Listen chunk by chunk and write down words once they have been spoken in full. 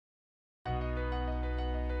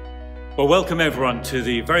Well, welcome everyone to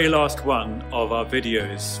the very last one of our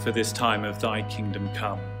videos for this time of Thy Kingdom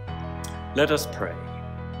Come. Let us pray.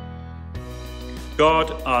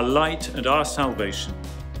 God, our light and our salvation,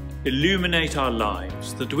 illuminate our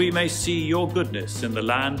lives that we may see your goodness in the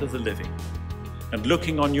land of the living, and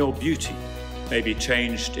looking on your beauty may be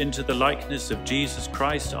changed into the likeness of Jesus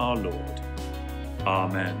Christ our Lord.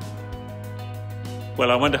 Amen.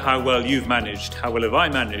 Well, I wonder how well you've managed, how well have I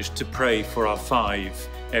managed to pray for our five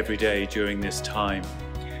every day during this time.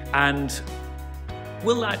 And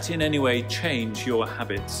will that in any way change your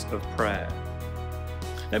habits of prayer?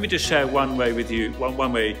 Let me just share one way in which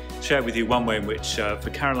for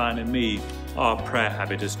Caroline and me, our prayer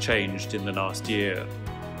habit has changed in the last year.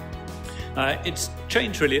 It's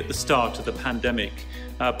changed really at the start of the pandemic.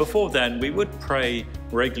 Before then, we would pray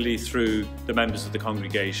regularly through the members of the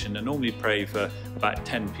congregation and normally pray for about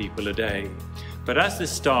 10 people a day. But as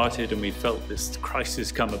this started and we felt this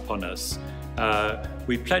crisis come upon us,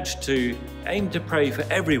 we pledged to aim to pray for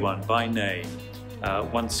everyone by name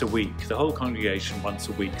once a week, the whole congregation once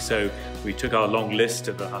a week. So we took our long list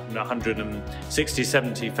of 160,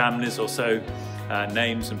 70 families or so,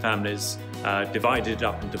 names and families, divided it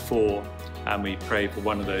up into 4, and we pray for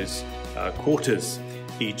one of those quarters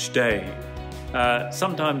each day.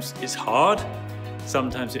 Sometimes it's hard,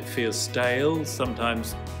 sometimes it feels stale,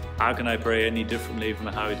 sometimes how can I pray any differently from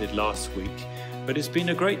how I did last week? But it's been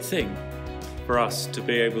a great thing for us to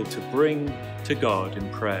be able to bring to God in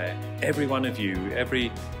prayer every one of you,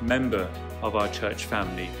 every member of our church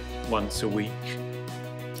family once a week.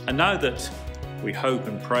 And now that we hope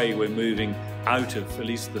and pray we're moving out of at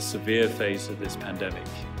least the severe phase of this pandemic,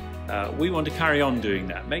 we want to carry on doing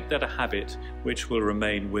that, make that a habit which will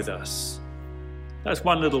remain with us. That's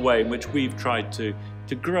one little way in which we've tried to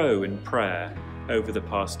grow in prayer over the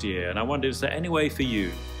past year. And I wonder, is there any way for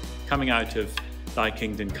you, coming out of Thy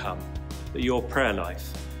Kingdom Come, that your prayer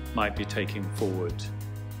life might be taking forward?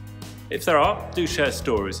 If there are, do share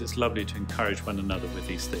stories. It's lovely to encourage one another with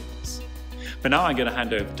these things. For now, I'm going to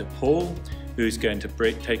hand over to Paul, who's going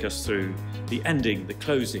to take us through the ending, the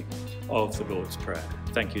closing of the Lord's Prayer.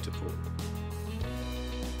 Thank you to Paul.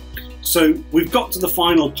 So we've got to the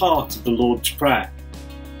final part of the Lord's Prayer.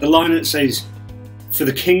 The line that says, "For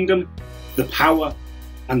the kingdom, the power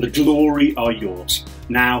and the glory are yours,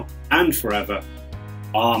 now and forever.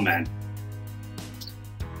 Amen."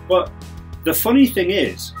 But the funny thing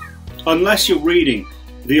is, unless you're reading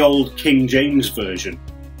the old King James Version,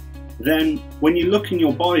 then when you look in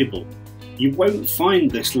your Bible, you won't find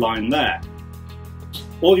this line there.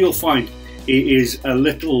 All you'll find is a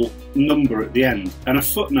little number at the end and a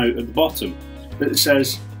footnote at the bottom that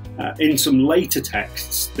says, in some later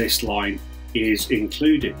texts, this line is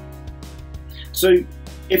included. So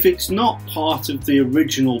if it's not part of the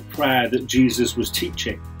original prayer that Jesus was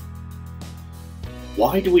teaching,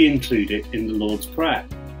 why do we include it in the Lord's Prayer?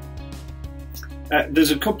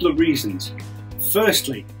 There's a couple of reasons.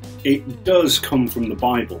 Firstly, it does come from the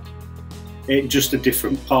Bible. It's just a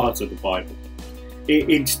different part of the Bible.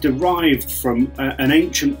 It's derived from an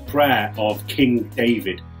ancient prayer of King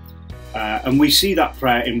David. And we see that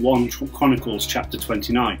prayer in 1 Chronicles chapter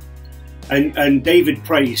 29. And David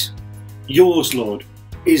prays, "Yours, Lord,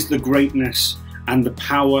 is the greatness and the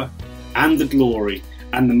power and the glory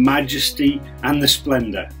and the majesty and the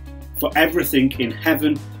splendour, for everything in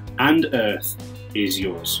heaven and earth is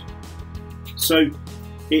yours." So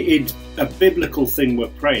it's a biblical thing we're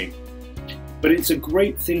praying, but it's a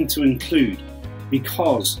great thing to include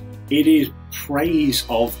because it is praise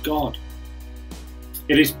of God.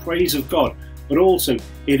 It is praise of God, but also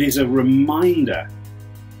it is a reminder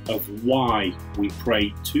of why we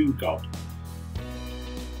pray to God.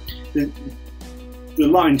 The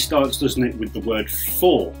line starts, doesn't it, with the word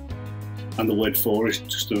 "for," and the word "for" is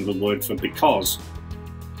just another word for "because."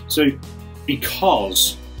 So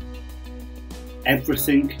because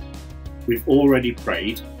everything we've already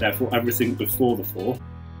prayed, therefore everything before the "for,"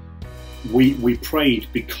 we prayed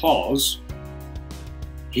because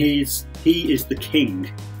He is the King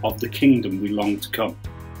of the kingdom we long to come.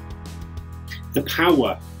 The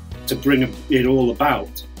power to bring it all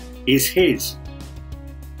about is His.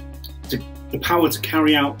 The power to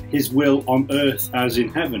carry out His will on earth as in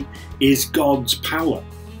heaven is God's power,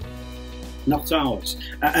 not ours.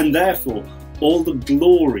 And therefore, all the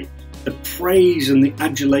glory, the praise and the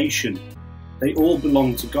adulation, they all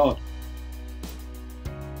belong to God.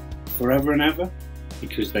 Forever and ever,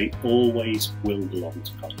 because they always will belong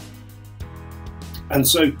to God. And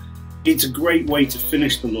so, it's a great way to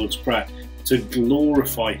finish the Lord's Prayer, to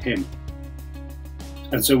glorify Him.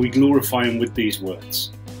 And so we glorify Him with these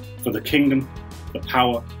words: "For the kingdom, the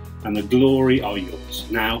power and the glory are yours,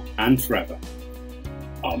 now and forever.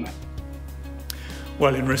 Amen.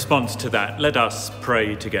 Well, in response to that, let us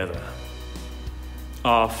pray together.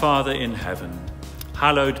 Our Father in heaven,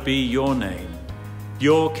 hallowed be your name.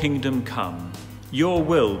 Your kingdom come, your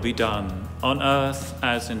will be done on earth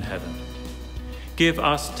as in heaven. Give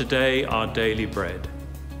us today our daily bread.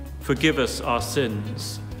 Forgive us our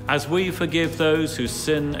sins, as we forgive those who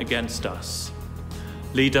sin against us.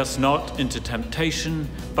 Lead us not into temptation,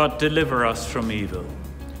 but deliver us from evil.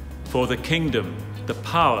 For the kingdom, the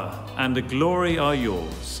power, and the glory are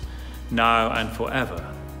yours, now and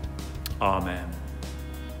forever. Amen.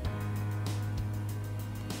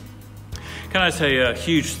 Can I say a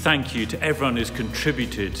huge thank you to everyone who's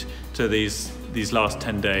contributed to these last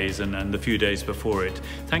 10 days and the few days before it.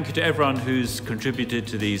 Thank you to everyone who's contributed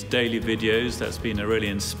to these daily videos. That's been a really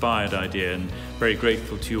inspired idea, and very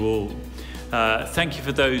grateful to you all. Thank you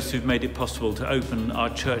for those who've made it possible to open our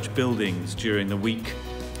church buildings during the week.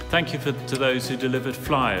 Thank you to those who delivered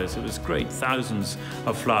flyers. It was great, thousands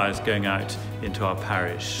of flyers going out into our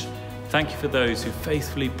parish. Thank you for those who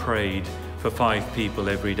faithfully prayed for 5 people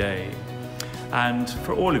every day. And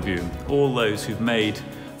for all of you, all those who've made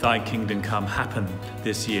Thy Kingdom Come happen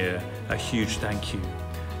this year, a huge thank you.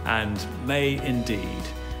 And may indeed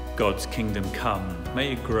God's kingdom come,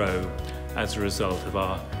 may it grow as a result of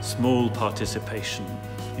our small participation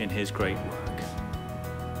in His great work.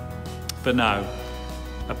 But now,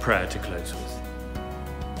 a prayer to close with.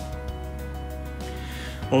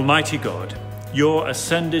 Almighty God, your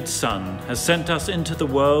ascended Son has sent us into the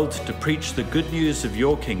world to preach the good news of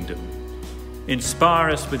your kingdom.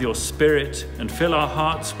 Inspire us with your Spirit and fill our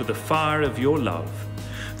hearts with the fire of your love,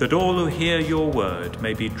 that all who hear your word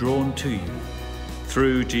may be drawn to you.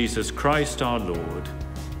 Through Jesus Christ our Lord.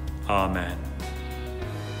 Amen.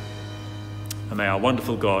 And may our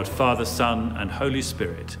wonderful God, Father, Son, and Holy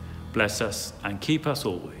Spirit bless us and keep us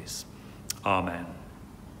always. Amen.